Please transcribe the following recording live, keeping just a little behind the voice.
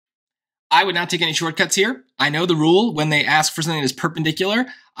I would not take any shortcuts here. I know the rule. When they ask for something that is perpendicular,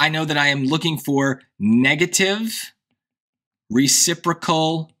 I know that I am looking for negative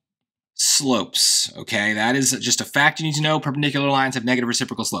reciprocal slopes. Okay, that is just a fact you need to know. Perpendicular lines have negative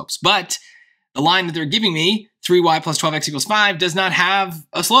reciprocal slopes. But the line that they're giving me, 3y plus 12x equals 5, does not have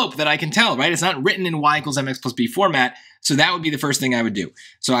a slope that I can tell, right? It's not written in y equals mx plus b format. So that would be the first thing I would do.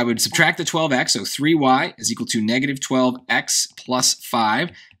 So I would subtract the 12x. So 3y is equal to negative 12x plus 5,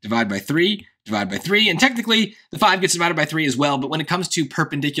 divide by 3, divide by 3. And technically, the 5 gets divided by 3 as well. But when it comes to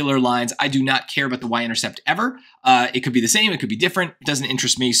perpendicular lines, I do not care about the y-intercept ever. It could be the same. It could be different. It doesn't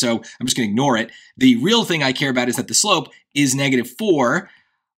interest me. So I'm just going to ignore it. The real thing I care about is that the slope is negative 4.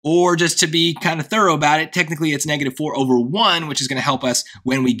 Or just to be kind of thorough about it, technically it's negative 4 over 1, which is going to help us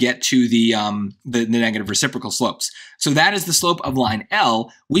when we get to the negative reciprocal slopes. So that is the slope of line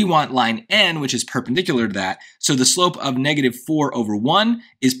L. We want line N, which is perpendicular to that. So the slope of negative 4 over 1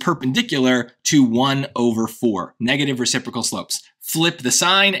 is perpendicular to 1 over 4. Negative reciprocal slopes. Flip the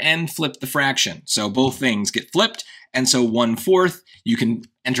sign and flip the fraction. So both things get flipped. And so 1/4, you can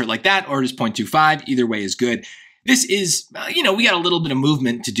enter it like that or just 0.25. Either way is good. This is, we got a little bit of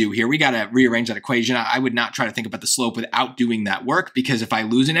movement to do here. We got to rearrange that equation. I would not try to think about the slope without doing that work, because if I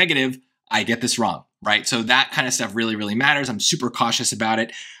lose a negative, I get this wrong, right? So that kind of stuff really, really matters. I'm super cautious about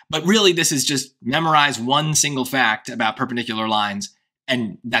it. But really, this is just memorize one single fact about perpendicular lines,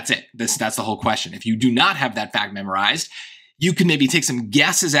 and that's it. That's the whole question. If you do not have that fact memorized, you can maybe take some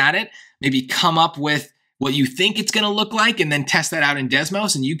guesses at it, maybe come up with what you think it's going to look like, and then test that out in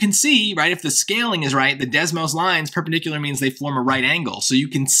Desmos. And you can see, right, if the scaling is right, the Desmos lines, perpendicular means they form a right angle. So you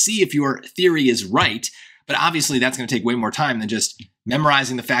can see if your theory is right, but obviously that's going to take way more time than just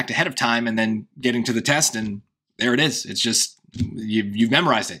memorizing the fact ahead of time and then getting to the test, and there it is. It's just, you've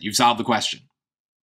memorized it. You've solved the question.